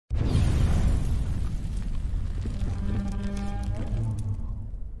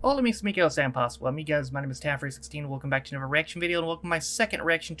Hola amigos, impossible. Amigas, my name is Taffrey16. Welcome back to another reaction video, and welcome to my second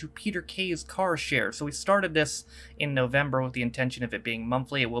reaction to Peter Kay's Car Share. So we started this in November with the intention of it being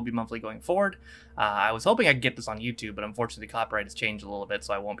monthly. It will be monthly going forward. I was hoping I could get this on YouTube, but unfortunately the copyright has changed a little bit,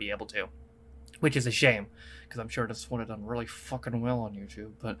 so I won't be able to. Which is a shame, because I'm sure this would have done really fucking well on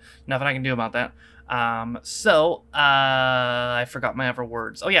YouTube, but nothing I can do about that. I forgot my other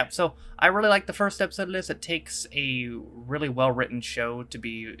words. Oh yeah, so I really like the first episode of this. It takes a really well-written show to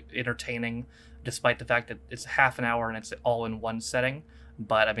be entertaining, despite the fact that it's half an hour and it's all in one setting.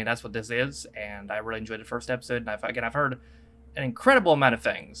 But, I mean, that's what this is, and I really enjoyed the first episode, and I've heard an incredible amount of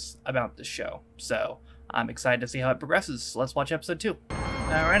things about this show. So, I'm excited to see how it progresses. So let's watch episode 2.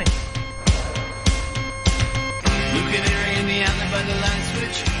 Alrighty. Blue canary in the antler by the light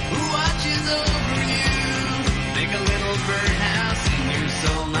switch, who watches over you? Make a little birdhouse in your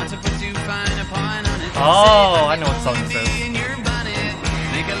soul, not to put too fine a point on it. Oh, I know what song this is. In your bonnet,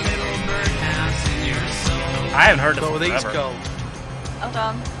 make a little birdhouse in your soul. I haven't heard this What were these forever. called? Hold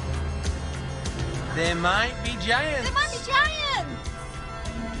on. There might be giants. There might be giants!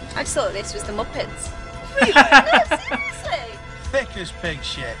 I just thought this was the Muppets. Really? No, seriously! Thick as pig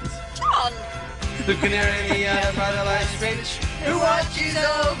shit. John! Blue canary in the antler by the light switch, who watches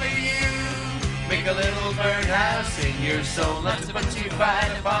over you? Make a little birdhouse in your soul, not to put too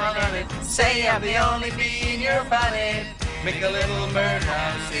fine a point on it. Say I'm the only bee in your bonnet. Make a little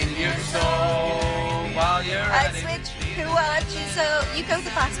birdhouse in your soul while you're Light at it. switch, who watches over... You go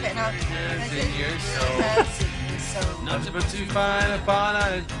the fast bit now. In your soul. Not to put too fine a point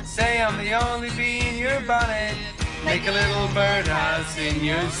on it. Say I'm the only bee in your bonnet. Make a little birdhouse in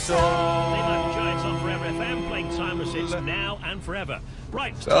your soul. Midnight Giants on Forever FM, playing timeless hits now and forever.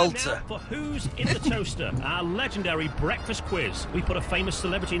 Right, time Belter. now for Who's in the Toaster, our legendary breakfast quiz. We put a famous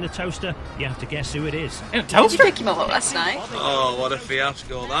celebrity in the toaster. You have to guess who it is. In a Did toaster? you pick him up last night? Oh, what a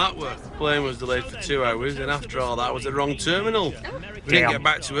fiasco that was. The plane was delayed for 2 hours, and after all that was the wrong terminal. We didn't get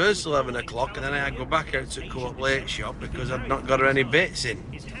back to her till 11 o'clock, and then I had to go back out to Co-op Late Shop because I'd not got her any bits in.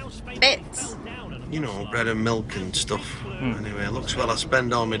 Bits. You know, bread and milk and stuff. Anyway, it looks well I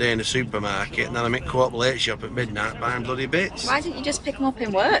spend all my day in the supermarket, and then I'm at Co-op Late Shop at midnight buying bloody bits. Why didn't you just pick him up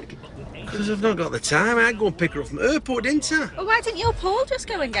in work? Because I've not got the time. I had to go and pick her up from the airport, didn't I? Well, why didn't your Paul just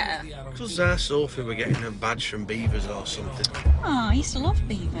go and get her? Because Sophie were getting a badge from Beavers or something. Oh, I used to love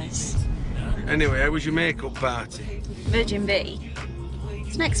beavers. Anyway, how was your makeup party? Virgin Bee.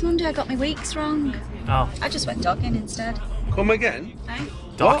 It's next Monday, I got my weeks wrong. Oh, I just went dogging instead. Come again? Eh?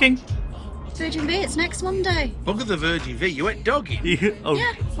 docking? Virgin Bee, it's next Monday. Bugger the Virgin V, you went dogging? Oh,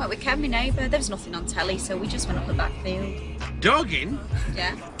 Yeah, went with Ken, my neighbour. There was nothing on telly, so we just went up the backfield. Dogging?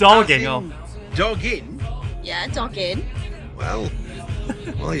 Yeah. dogging. As Oh, in Dogging? Yeah, dogging. Well,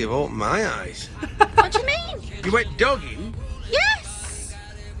 you've opened my eyes. What do you mean? You went dogging? Yes!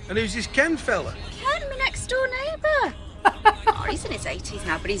 And who's this Ken fella? Ken, my next door neighbour. Oh, he's in his 80s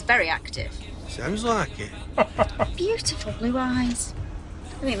now, but he's very active. Sounds like it. Beautiful blue eyes.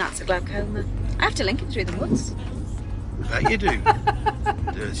 I think that's a glaucoma. I have to link him through the woods. Bet you do.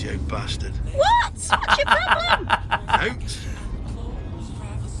 Dirty old bastard. What? What's your problem? Out.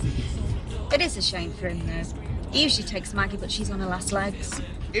 It is a shame for him, though. He usually takes Maggie, but she's on her last legs.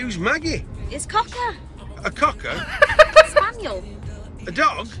 Who's Maggie? It's Cocker. A cocker? Spaniel. A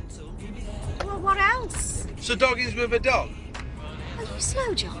dog? Well, what else? So dogging's with a dog? Are you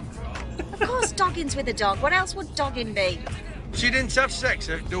slow, John? Of course dogging's with a dog. What else would dogging be? She didn't have sex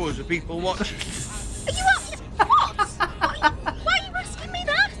outdoors with people watching. Are you up? What? Why are you asking me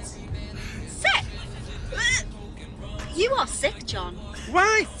that? Sick. You are sick, John.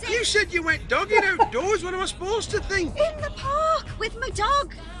 Why? You said you went dogging outdoors. What am I supposed to think? In the park with my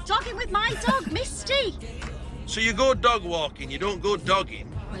dog. Dogging with my dog, Misty. So you go dog walking, you don't go dogging.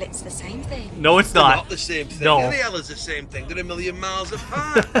 Well, it's the same thing. no, it's They're not. not the same thing. No. How the hell is the same thing? They're a million miles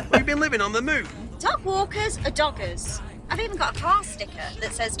apart. We've been living on the moon. Dog walkers are doggers. I've even got a car sticker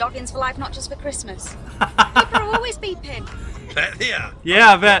that says doggins for life, not just for Christmas. People are always beeping. Bet they are.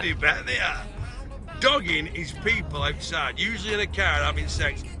 Yeah, I bet. You bet they are. Dogging is people outside, usually in a car, having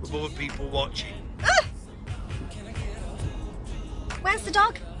sex with other people watching. Ugh! Where's the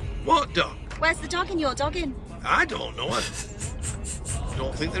dog? What dog? Where's the dog in your dogging? I don't know. I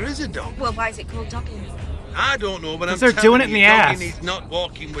don't think there is a dog. Well, why is it called dogging? I don't know, but I'm 'Cause they're telling doing it in you, the ass. dogging is not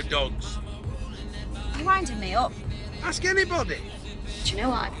walking with dogs. You're winding me up. Ask anybody. Do you know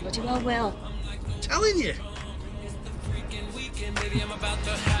what? I bloody well will. I'm telling you.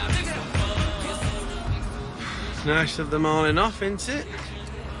 It's nice to have the morning off, isn't it?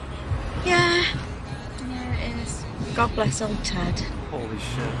 Yeah. Yeah, it is. God bless old Ted. Holy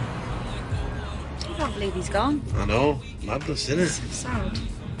shit. I can't believe he's gone. I know. Madness, isn't it? Sad.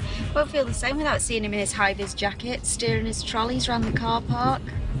 Won't feel the same without seeing him in his high-vis jacket, steering his trolleys around the car park.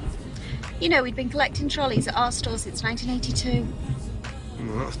 You know, we'd been collecting trolleys at our store since 1982.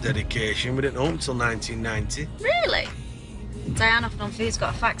 Well, that's dedication. We didn't open till 1990. Really? Diane off non-food's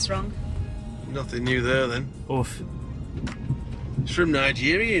got a fax wrong. Nothing new there then. Oof. He's from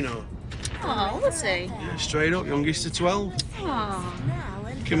Nigeria, you know. Oh, was he? Yeah, straight up, youngest of 12. Oh.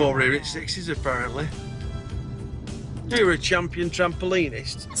 Came over here at 60s, apparently. You were a champion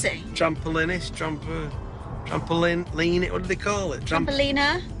trampolinist. Was he? Trampolinist, trampoline, what do they call it?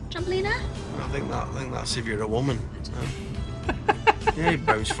 Trampolina? Trampolina? I think that's if you're a woman. Yeah, he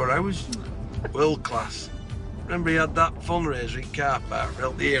bounced for hours. World class. Remember he had that fundraiser in car park for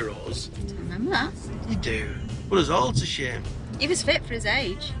Help the Heroes? Don't remember that. You do. Put us all to shame. He was fit for his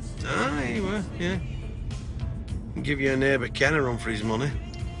age. Ah, you were, yeah. Give your neighbour Ken a run for his money.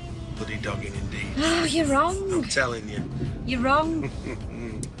 Bloody dogging indeed. Oh, you're wrong. I'm telling you. You're wrong.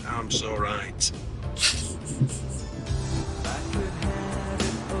 I'm so right.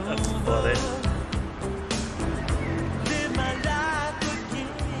 That's funny.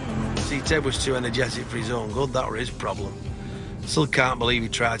 See, Ted was too energetic for his own good. That was his problem. Still can't believe he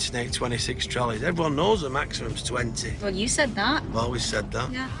tried to snake 26 trolleys. Everyone knows the maximum's 20. Well, you said that. I've always said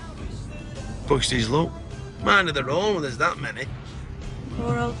that. Yeah. Pushed his luck. Mind of their own when there's that many.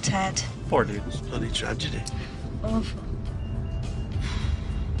 Poor old Ted. Poor dude. It's bloody tragedy. Awful.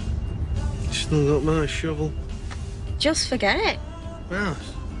 Still got my shovel. Just forget it. Well, it's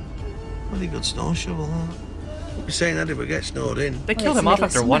a bloody good snow shovel, that. We'll be saying that if we get snowed in. They Well, killed it's him off middle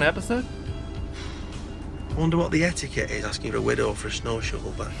of after one summer. episode? I wonder what the etiquette is asking a widow for a snow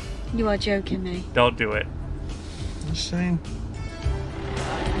shovel back. You are joking me. Don't do it. Just saying.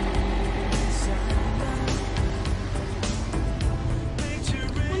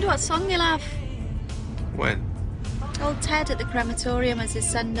 Wonder what song he'll have. When? Old Ted at the crematorium as his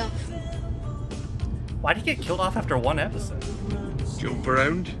send-off. Why'd he get killed off after one episode? Jump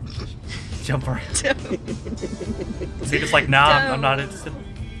around? Jump around. Is he just like, nah, I'm not interested?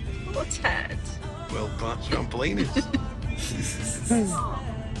 Poor Ted. World class trampolinist.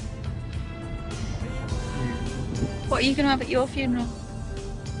 What are you going to have at your funeral?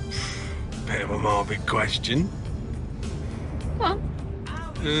 Bit of a morbid question. What?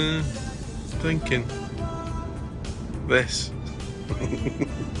 Thinking. This.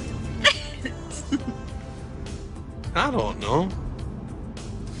 I don't know.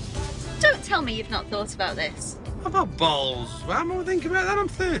 Don't tell me you've not thought about this. I've had balls. Why am I thinking about that? I'm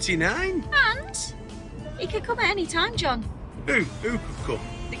 39. And he could come at any time, John. Who could come?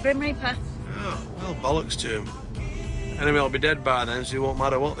 The Grim Reaper. Oh, well, bollocks to him. Enemy will be dead by then, so it won't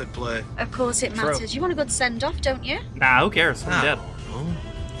matter what they play. Of course it True. matters. You want a good send-off, don't you? Nah, who cares? I'm I dead. don't know.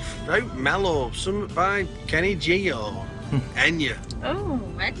 Out mellow, some by Kenny G or Enya. Oh,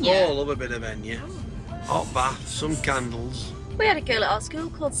 Oh, Enya. love a bit of Enya. Hot bath, some candles, We had a girl at our school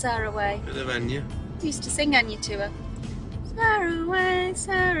called Sarah Way. bit of Enya. We used to sing Enya to her. Sarah Way,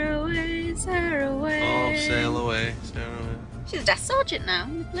 Sarah Way, Sarah Way. Oh, sail away, sail away. She's a desk sergeant now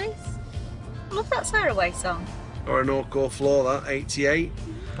in the police. I love that Sarah Way song. Orinoco Floor, that, 88.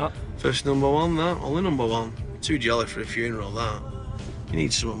 Oh. First #1, that, only #1. Too jolly for a funeral, that. You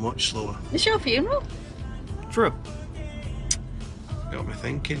need something much slower. It's your funeral? True. Got me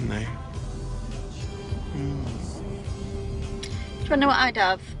thinking now. Do you want to know what I'd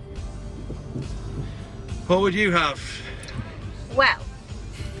have? What would you have? Well,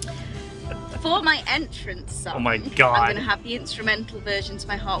 for my entrance song, Oh my God. I'm going to have the instrumental version to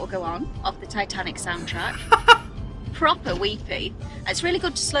My Heart Will Go On off the Titanic soundtrack. Proper weepy. It's really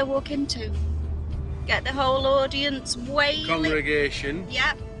good to slow walk into. Get the whole audience wailing. Congregation.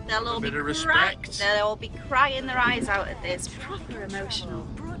 Yep, they'll all bit be of crying. respect. They'll all be crying their eyes out at this. Proper emotional.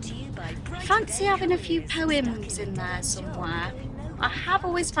 Fancy having a few poems in there somewhere. I have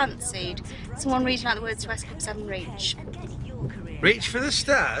always fancied someone reading out the words to West Club 7 Reach. Reach for the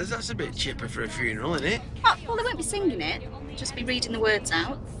stars? That's a bit chipper for a funeral, isn't it? Oh, well, they won't be singing it, just be reading the words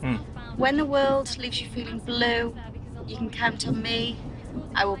out. When the world leaves you feeling blue, you can count on me.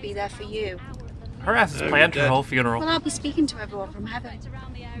 I will be there for you. Her ass is Oh, planned you're her dead. whole funeral. Well, I'll be speaking to everyone from heaven.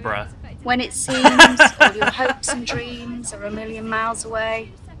 Bruh. When it seems all your hopes and dreams are a million miles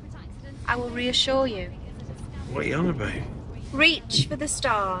away, I will reassure you. What are you on about? Reach for the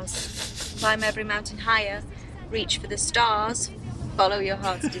stars. Climb every mountain higher. Reach for the stars. Follow your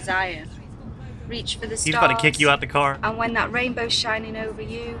heart's desire. Reach for the stars. He's about to kick you out the car. And when that rainbow's shining over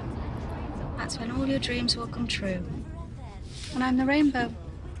you, that's when all your dreams will come true. And I'm the rainbow.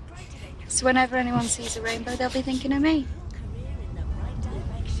 So whenever anyone sees a rainbow, they'll be thinking of me.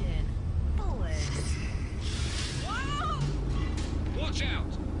 Watch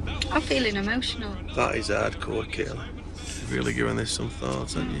out! That I'm feeling emotional. That is hardcore, Kayla. You've really given this some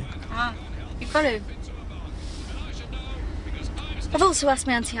thought, haven't you? Ah, you've got to. I've also asked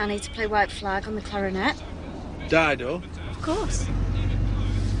my Auntie Annie to play White Flag on the clarinet. Dido? Of course.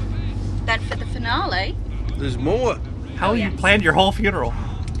 Then for the finale, There's more. How you planned your whole funeral?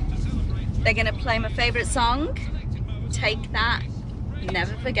 they're going to play my favourite song, Take That,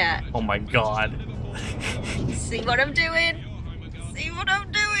 Never Forget. Oh my god. See what I'm doing? See what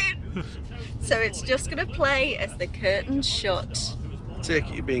I'm doing? So it's just going to play as the curtains shut. Take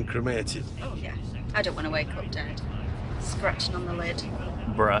it you're being cremated. Oh yeah, I don't want to wake up dead. Scratching on the lid.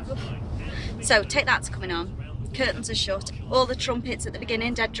 Bruh. So Take That's coming on. Curtains are shut. All the trumpets at the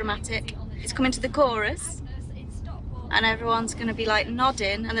beginning, dead dramatic. It's coming to the chorus. And everyone's going to be like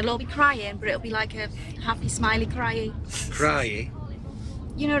nodding and they'll all be crying, but it'll be like a happy, smiley crying. Crying?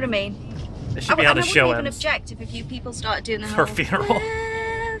 You know what I mean? It should be how the show I wouldn't even ends. object if a few people started doing the Her whole funeral.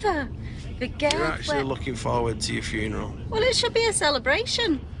 Never forget You're actually when- looking forward to your funeral. Well, it should be a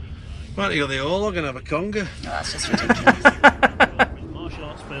celebration. Why don't you go the whole log and have a conga? Oh, that's just ridiculous. Martial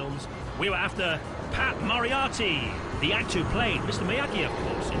arts films. We were after Pat Moriarty, the actor who played Mr. Miyagi, of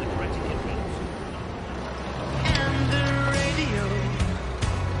course, in the Karate Kid films.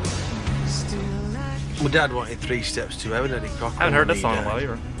 My dad wanted 3 Steps to Heaven, Eddie Cochran. I haven't heard when this song in a he while died.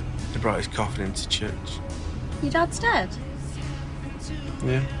 either. He brought his coffin into church. Your dad's dead?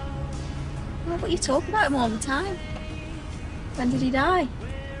 Yeah. Well, but you talk about him all the time. When did he die?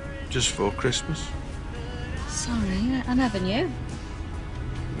 Just for Christmas. Sorry, I never knew.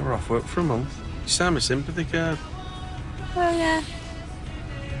 They were off work for a month. He signed my sympathy card. Oh, yeah.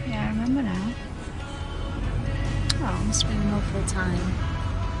 Yeah, I remember now. Oh, must have been an awful time.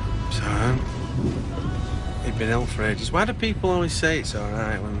 It's alright. He'd been ill for ages. Why do people always say it's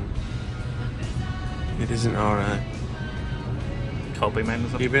alright when it isn't alright? Coping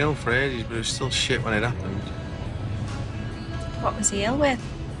mechanism. He'd been ill for ages, but it was still shit when it happened. What was he ill with?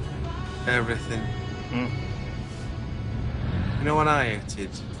 Everything. Mm. You know what I hated?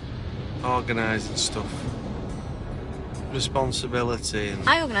 Organising stuff. Responsibility and...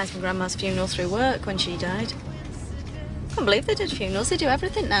 I organised my grandma's funeral through work when she died. Can't believe they did funerals. They do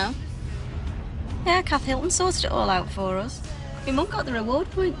everything now. Yeah, Kath Hilton sorted it all out for us. My mum got the reward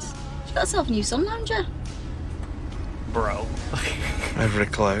points. She got herself a new sun lounger. Bro. Every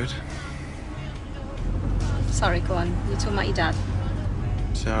cloud. Sorry, go on. You're talking about your dad.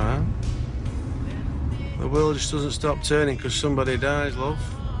 It's alright. The world just doesn't stop turning because somebody dies, love.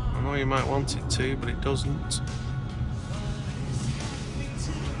 I know you might want it to, but it doesn't.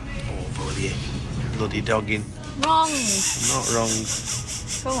 Oh, bloody, bloody dogging. Wrong. Not wrong.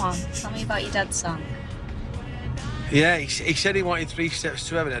 Go on. Tell me about your dad's song. Yeah, he said he wanted 3 Steps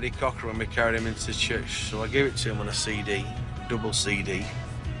to Heaven, Eddie Cochran, when we carried him into church. So I gave it to him on a CD, double CD.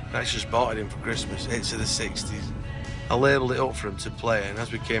 I just bought it in for Christmas. Hits of the 60s. I labelled it up for him to play, and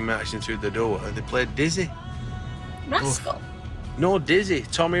as we came marching through the door, they played Dizzy. Rascal. No, Dizzy,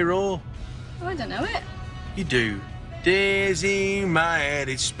 Tommy Rowe. Oh, I don't know it. You do. Dizzy, my head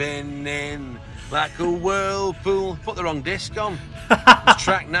is spinning like a whirlpool. Put the wrong disc on. It's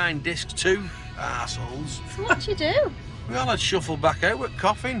track 9, disc 2. Arseholes. So what do you do? We all had shuffle back out with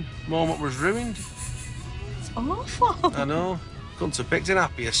coughing. Moment was ruined. It's awful. I know. Couldn't have picked an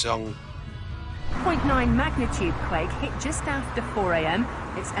happier song. 0.9 magnitude quake hit just after 4 a.m.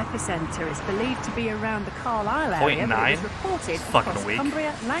 Its epicenter is believed to be around the Carlisle area, but it was 0.9? reported Fucking across weak.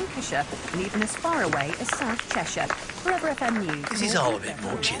 Cumbria, Lancashire, and even as far away as South Cheshire. Forever FM News. This is all a bit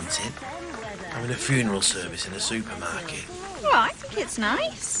much, isn't it? Having a funeral service in a supermarket. Well, I think it's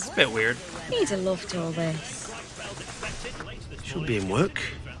nice. It's a bit weird. He'd have loved all this. Should be in work.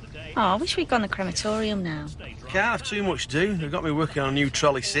 Oh, I wish we'd gone the crematorium now. Can't have too much to do. They've got me working on a new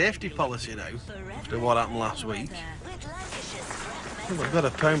trolley safety policy now, after what happened last week. I've got a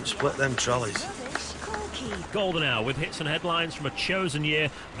pound to split them trolleys. Golden Hour with hits and headlines from a chosen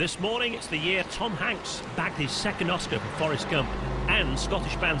year. This morning, it's the year Tom Hanks bagged his second Oscar for Forrest Gump, and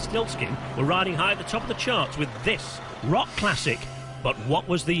Scottish band Stiltskin were riding high at the top of the charts with this rock classic. But what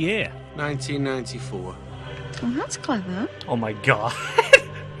was the year? 1994. Oh, that's clever. Oh my god.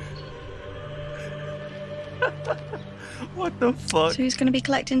 What the fuck? So who's going to be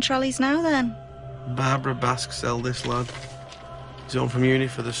collecting trolleys now then? Barbara Basque's eldest lad. He's home from uni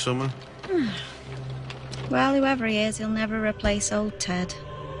for the summer. Well, whoever he is, he'll never replace old Ted.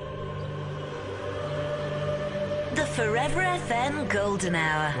 The Forever FM Golden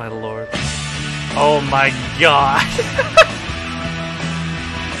Hour. My lord. Oh my god.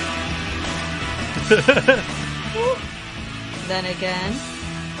 Then again,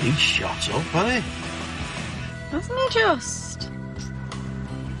 He's shot up, hasn't he? wasn't he just?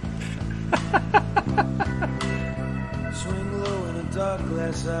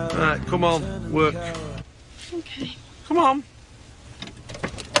 Right, come on, work. Okay. Come on.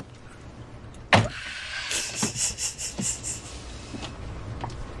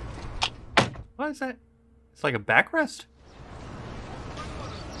 What is that? It's like a backrest?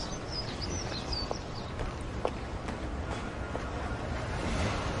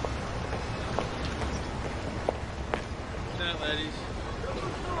 There, ladies.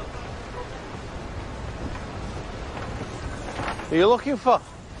 Are you looking for?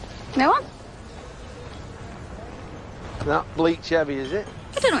 No one? That bleach Chevy, is it?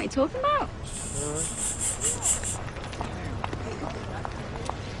 I don't know what you're talking about.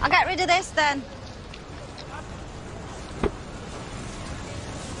 I'll get rid of this then.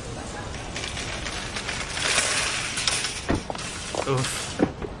 Oof.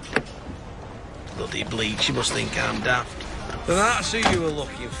 Bloody bleach, you must think I'm daft. But that's who you were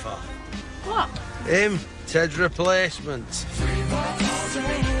looking for. What? Him, Ted's replacement.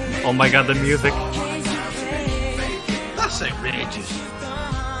 Oh my god, the music. That's outrageous.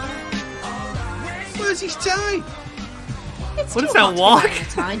 Where's his tie? It's What too is that hot to be walk? wearing a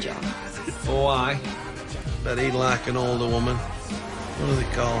tie, John. Why? Bet he'd like an older woman. What do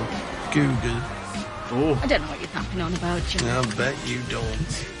they call them? Cougar. Ooh. I don't know what you're tapping on about, John. I bet you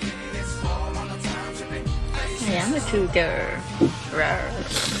don't. I am a cougar.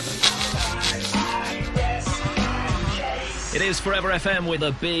 It is Forever FM with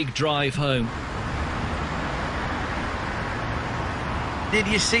a big drive home. Did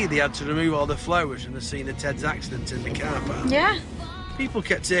you see they had to remove all the flowers from the scene of Ted's accident in the car park? Yeah, People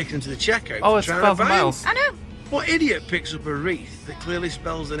kept taking them to the checkout. Oh, for it's trying to 1,000 buy 'em. miles. I know. What idiot picks up a wreath that clearly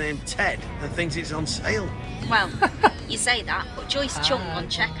spells the name Ted and thinks it's on sale? Well, you say that, but Joyce Chung on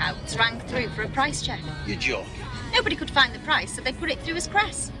checkouts rang through for a price check. You're joking. Nobody could find the price, so they put it through as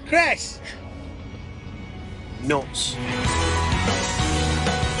Cress. Chris! Nuts.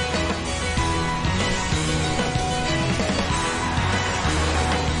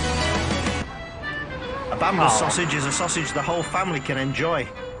 A Bamble sausage is a sausage the whole family can enjoy.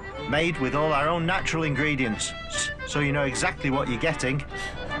 Made with all our own natural ingredients, so you know exactly what you're getting.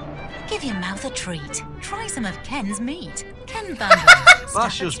 Give your mouth a treat. Try some of Ken's meat. Ken Bamble.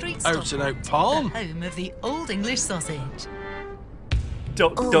 That's just out and out palm. Home of the Old English sausage.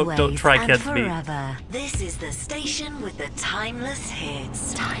 Don't try and Ken's meat. forever. This is the station with the timeless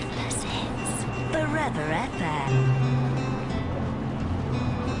hits. Timeless hits. Forever FM.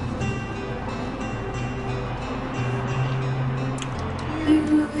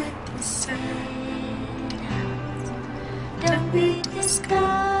 Don't be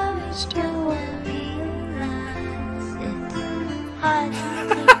discouraged, don't worry, it's hard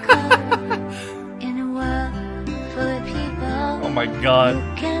to cope in a world full of people. Oh my god. You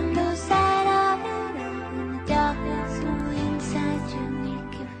can lose sight of it all in the darkness, so inside you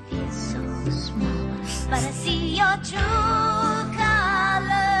make you feel so small. But I see your true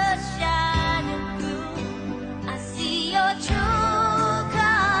colors shining through. I see your true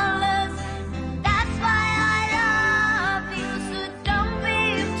colors. That's why I love you, so don't be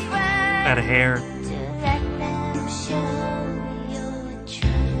afraid. That hair. To let them show your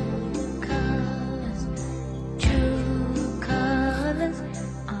true colors. True colors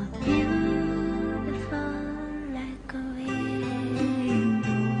are beautiful like a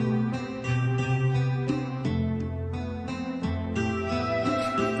rainbow.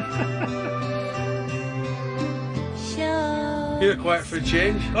 Show You're quiet for a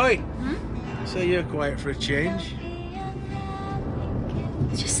change. Oi! So you're quiet for a change.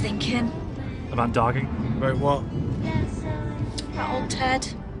 Just thinking About dogging? About what? about old Ted.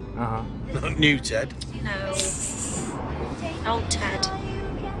 Uh-huh. Not new Ted. No. Old Ted.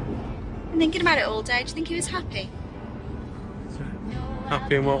 I'm thinking about it all day. Do you think he was happy?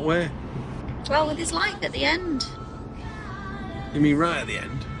 Happy in what way? Well, with his life at the end. You mean right at the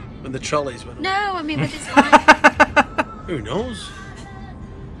end? When the trolleys went up? No, I mean with his life. Who knows?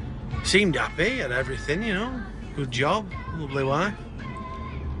 Seemed happy, had everything, you know. Good job, lovely wife.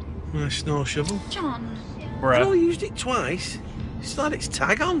 Nice snow shovel. John. I've only used it twice. Still had its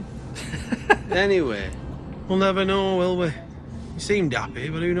tag on. Anyway, we'll never know, will we? He seemed happy,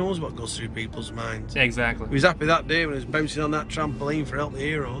 but who knows what goes through people's minds. Exactly. He was happy that day when he was bouncing on that trampoline for Help the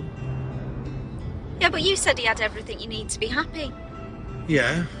Hero. Yeah, but you said he had everything you need to be happy.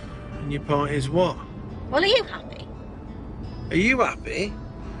 Yeah, and your point is what? Well, are you happy? Are you happy?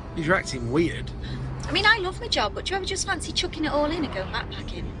 You're acting weird. I mean, I love my job, but do you ever just fancy chucking it all in and going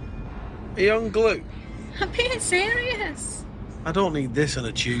backpacking? Are you on glue? I'm being serious. I don't need this on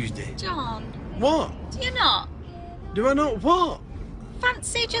a Tuesday. John, What? do you not? Do I not what?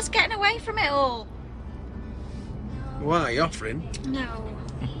 fancy just getting away from it all? Why are you offering? No.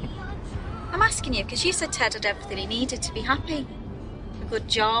 I'm asking you because you said Ted had everything he needed to be happy. A good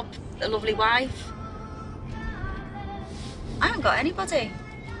job, a lovely wife. I haven't got anybody.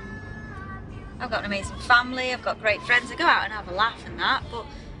 I've got an amazing family, I've got great friends. I go out and have a laugh and that, but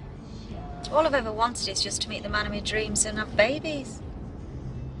all I've ever wanted is just to meet the man of my dreams and have babies.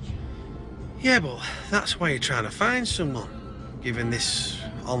 Yeah, but that's why you're trying to find someone, given this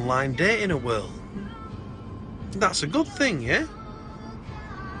online dating world. That's a good thing, yeah?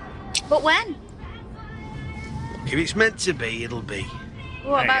 But when? If it's meant to be, it'll be.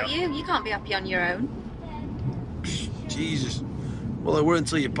 What about you? You can't be happy on your own. Jesus. Well, I weren't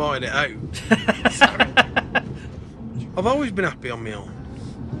until you pointed it out. Sorry. I've always been happy on my own.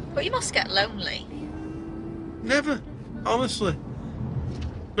 But you must get lonely. Never, honestly.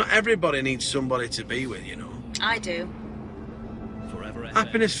 Not everybody needs somebody to be with, you know. I do.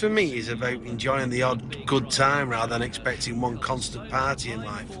 Happiness for me is about enjoying the odd good time rather than expecting one constant party in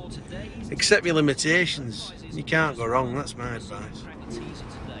life. Accept your limitations. You can't go wrong, that's my advice.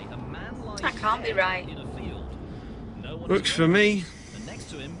 That can't be right. Works for me.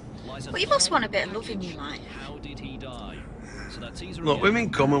 But you must want a bit of love in your life. Look, women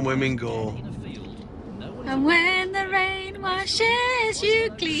come and women go. And when the rain washes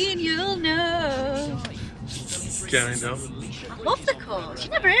you clean, you'll know. Kind of. I love the Cause.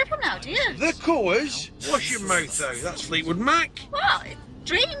 You never hear them now, do you? The Cause? Wash your mouth out. That's Fleetwood Mac. Well,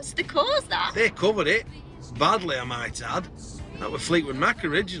 Dreams, the Cause, that. They covered it. Badly, I might add. That was Fleetwood Mac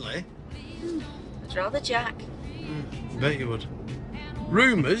originally. I'd rather Jack. Bet you would.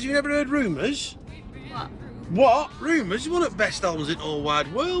 Rumours? You never heard Rumours? What? What? Rumours? One of the best albums in the whole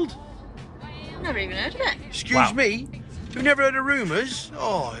wide world. I've never even heard of it. Excuse me? You've never heard of Rumours?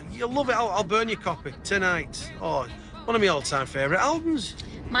 Oh, you'll love it. I'll burn your copy tonight. Oh, one of my all-time favourite albums.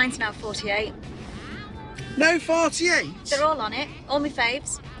 Mine's now 48. Now 48? They're all on it. All my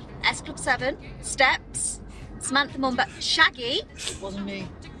faves. S Club 7, Steps, Samantha Mumba, Shaggy. It wasn't me.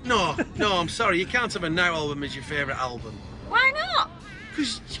 No, I'm sorry. You can't have a Now album as your favourite album. Why not?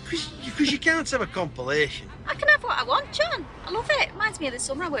 Because you can't have a compilation. I can have what I want, John. I love it. Reminds me of the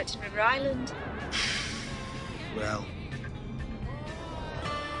summer I worked in River Island. Well...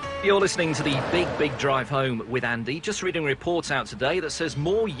 You're listening to the Big Drive Home with Andy. Just reading reports out today that says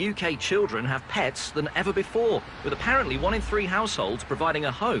more UK children have pets than ever before, with apparently 1 in 3 households providing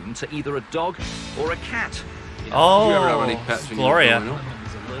a home to either a dog or a cat. Oh, Did you ever have any pets when Gloria. you were growing up?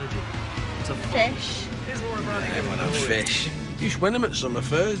 It's a fish. Everyone have fish. You should win them at summer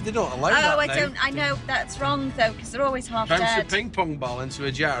fairs. They don't allow that. Oh, I now. don't. I know that's wrong though, because they're always half Bounce dead. a ping pong ball into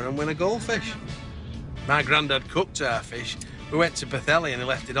a jar and win a goldfish. My granddad cooked our fish. We went to Pathelli and he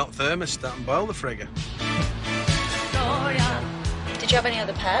left it on thermostat and boiled the frigga. Did you have any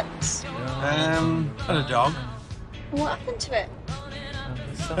other pets? Had a dog. What happened to it?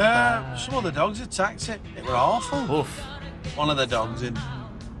 Some of the dogs attacked it. It were awful. Oof. One of the dogs in.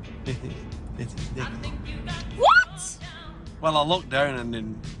 What? Well, I looked down and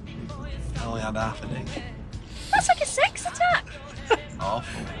then I only had half a dick. That's like a sex attack.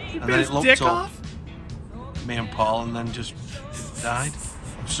 Awful. He And bit then his it looked dick up, off? me and Paul, and then just died.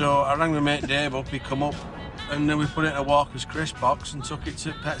 So I rang my mate Dave up, he come up, and then we put it in a Walker's crisp box and took it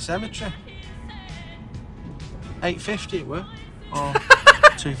to Pet Cemetery. $8.50 it were, or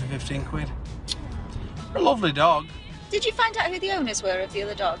 2 for 15 quid. A lovely dog. Did you find out who the owners were of the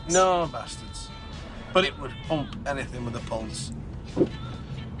other dogs? No bastards. But it would pump anything with a pulse.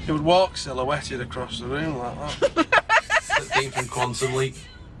 It would walk silhouetted across the room like that. Deep from Quantum Leap.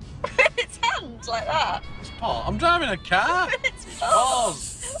 Its hand like that. It's Paul. I'm driving a car. It's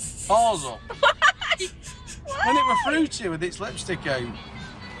Pause. Pause up. Why? When it were fruity with its lipstick out.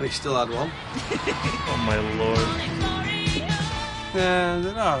 But it still had one. Oh my lord. Yeah,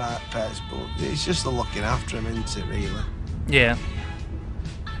 they're alright pets, but it's just the looking after them, isn't it, really? Yeah.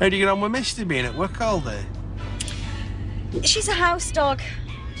 How do you get on with Misty being at work all day? She's a house dog.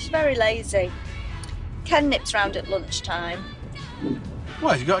 She's very lazy. Ken nips round at lunchtime.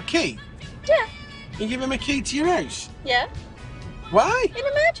 Why, has he got a key? Yeah. You give him a key to your house? Yeah. Why? In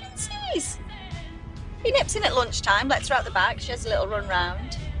emergencies. He nips in at lunchtime, lets her out the back, she has a little run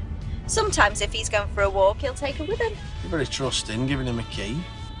round. Sometimes if he's going for a walk, he'll take her with him. You're very trusting, giving him a key.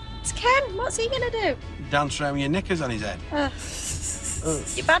 It's Ken, what's he going to do? Dance around with your knickers on his head.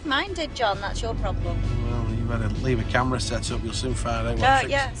 You're bad-minded, John, that's your problem. Well, you better leave a camera set up, you'll soon find out what tricks.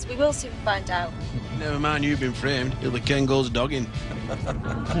 Yes, we will soon find out. Never mind, you've been framed. You'll be Ken goes dogging.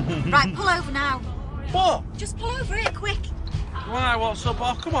 Right, pull over now. What? Just pull over here, quick. Why, what's up?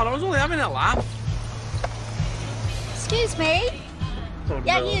 Oh, come on, I was only having a laugh. Excuse me.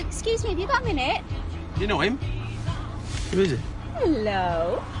 Yeah, you, excuse me, have you got a minute? You know him? Who is it?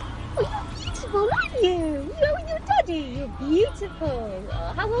 Hello. Oh, you're beautiful, aren't you? You're with your daddy. You're beautiful.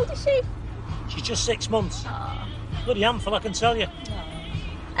 Oh, how old is she? She's just 6 months. Bloody handful, I can tell you.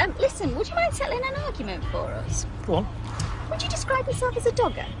 Listen, would you mind settling an argument for us? Go on. Would you describe yourself as a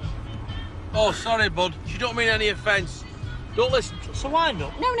dogger? Oh, sorry, bud. You don't mean any offence. Don't listen. So why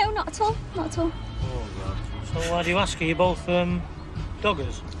not? No, not at all. Not at all. Oh, God. So why do you ask? Are you both,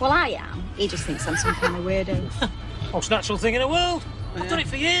 doggers? Well, I am. He just thinks I'm some kind of weirdo. Most natural thing in the world. I've done it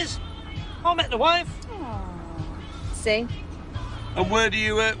for years. I met the wife. See? And where do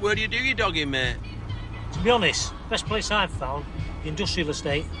you do your dogging, mate? To be honest, best place I've found, the industrial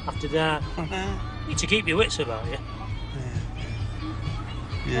estate after dark. Need to keep your wits about you.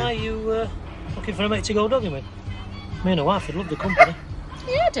 Yeah. Are you looking for a mate to go dogging with? Me and a wife would love the company.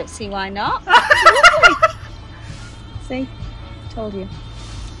 Yeah, I don't see why not. Lovely. See? Told you.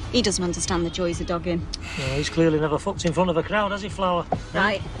 He doesn't understand the joys of dogging. Well, he's clearly never fucked in front of a crowd, has he, Flower?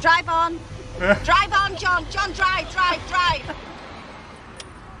 Right, drive on. Drive on, John. John, drive.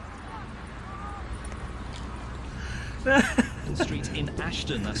 Street in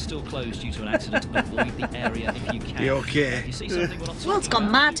Ashton, that's still closed due to an accident. Avoid the area if you can. You okay? If you see something we're not The world's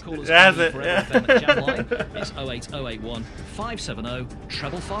gone mad. Has it? It's 08081 570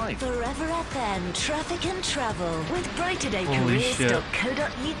 555. Forever FM Traffic and Travel with Holy shit.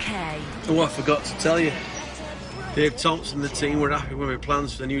 brighterdaycareers.co.uk. Oh, I forgot to tell you. Dave Thompson and the team were happy with my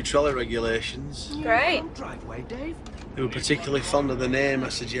plans for the new trolley regulations. Great. They were particularly fond of the name I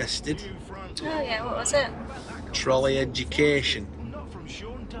suggested. Oh, yeah, what was it? Trolley Education.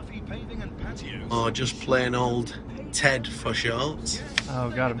 Or just plain old TED for short. Oh,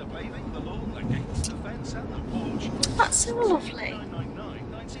 got him. That's so lovely.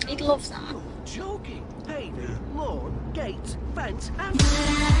 He'd love that. Joking. Paving, lawn, gates, fence, and...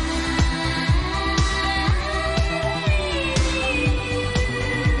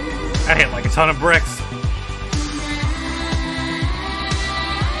 I hit like a ton of bricks.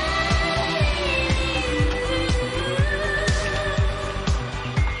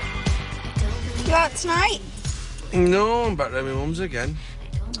 You out tonight? No, I'm back at my mum's again.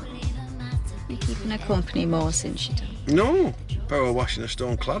 You're keeping her company more since you done. No, power washing a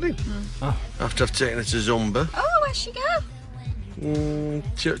stone cladding. After I've taken her to Zumba. Oh, where'd she go?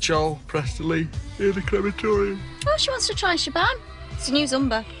 Church Hall, Prestonley, in the crematorium. Oh, she wants to try Shaban. It's a new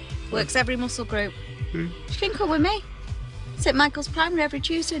Zumba. Works every muscle group. She can come with me. St Michael's Primary every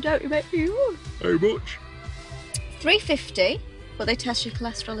Tuesday, don't you, mate? How much? $3.50, but they test your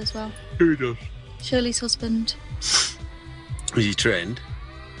cholesterol as well. Who does? Shirley's husband. Is he trained?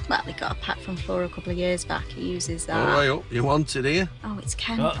 Well, he got a pack from Flora a couple of years back. He uses that. Oh, I hope you want it here. Oh, it's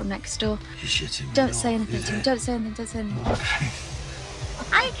Ken from next door. You're shitting me. Don't say anything to him. Don't say anything. Don't say anything.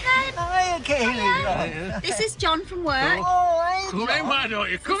 Hi, Ken. Hi, Kaylee. Hiya. This is John from work. Oh, Come in, why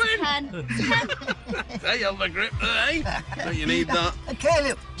don't you? Come in. Ken. Hey, you have the grip there, eh? Don't you need that?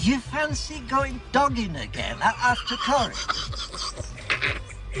 Caleb, do you fancy going dogging again after Corrie?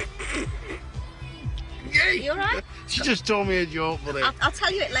 You alright? She just told me a joke, buddy. I'll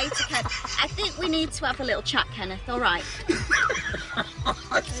tell you it later, Ken. I think we need to have a little chat, Kenneth. Alright.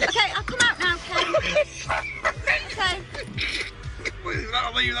 Okay, I'll come out now, Ken. Okay.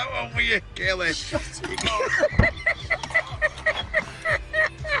 I'll leave that one for you, Kaylee.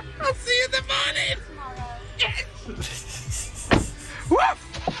 I'll see you in the morning. Yes. Woof!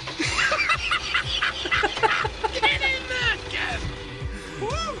 Get in there, Ken.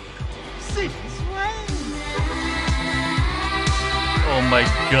 Woo! Since when? Oh my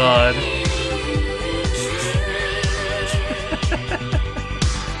god.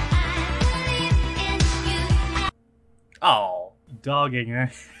 Oh, dogging, eh?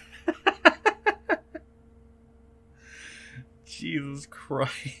 Jesus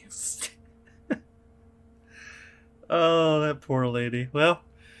Christ. Oh, that poor lady. Well,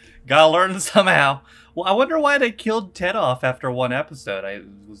 gotta learn somehow. Well, I wonder why they killed Ted off after one episode.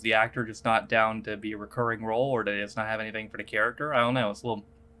 Was the actor just not down to be a recurring role, or did he just not have anything for the character? I don't know. It's a little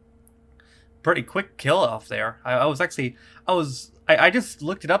pretty quick kill off there. I just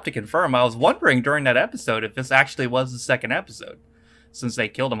looked it up to confirm. I was wondering during that episode if this actually was the second episode, since they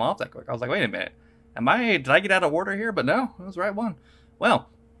killed him off that quick. I was like, wait a minute. Did I get out of order here? But no, it was the right one. Well,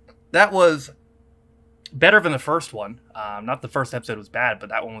 that was better than the first one. Not the first episode was bad, but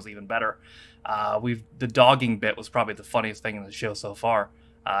that one was even better. The dogging bit was probably the funniest thing in the show so far.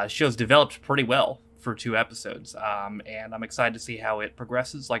 The show's developed pretty well for 2 episodes. And I'm excited to see how it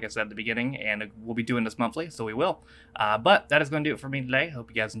progresses, like I said at the beginning, and we'll be doing this monthly, so we will. But that is going to do it for me today. Hope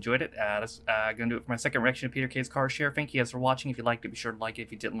you guys enjoyed it. That's going to do it for my second reaction to Peter Kay's Car Share. Thank you guys for watching. If you liked it, be sure to like it.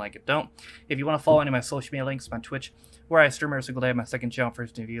 If you didn't like it, don't. If you want to follow any of my social media links, my Twitch, where I stream every single day, my second channel for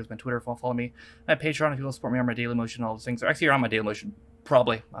new videos, my Twitter, if you want to follow me, my Patreon, if you want to support me on my Daily Motion, all those things. Actually, you're on my Daily Motion,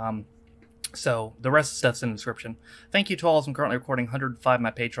 probably. So the rest of the stuff's in the description. Thank you to all. I'm currently recording 105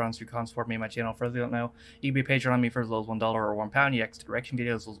 my patrons who can support me and my channel. For those who don't know, you can be a patron on me for as low as $1 or £1. You get extra direction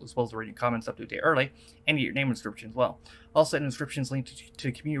videos as well as reading comments up to a day early, and you get your name in the description as well. Also in the description is linked to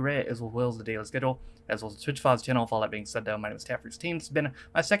the community Reddit as well as the daily schedule, as well as the Twitch Files channel. With all that being said, though, my name is Taffers Team. This has been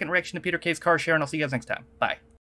my second reaction to Peter Kay's Car Share, and I'll see you guys next time. Bye.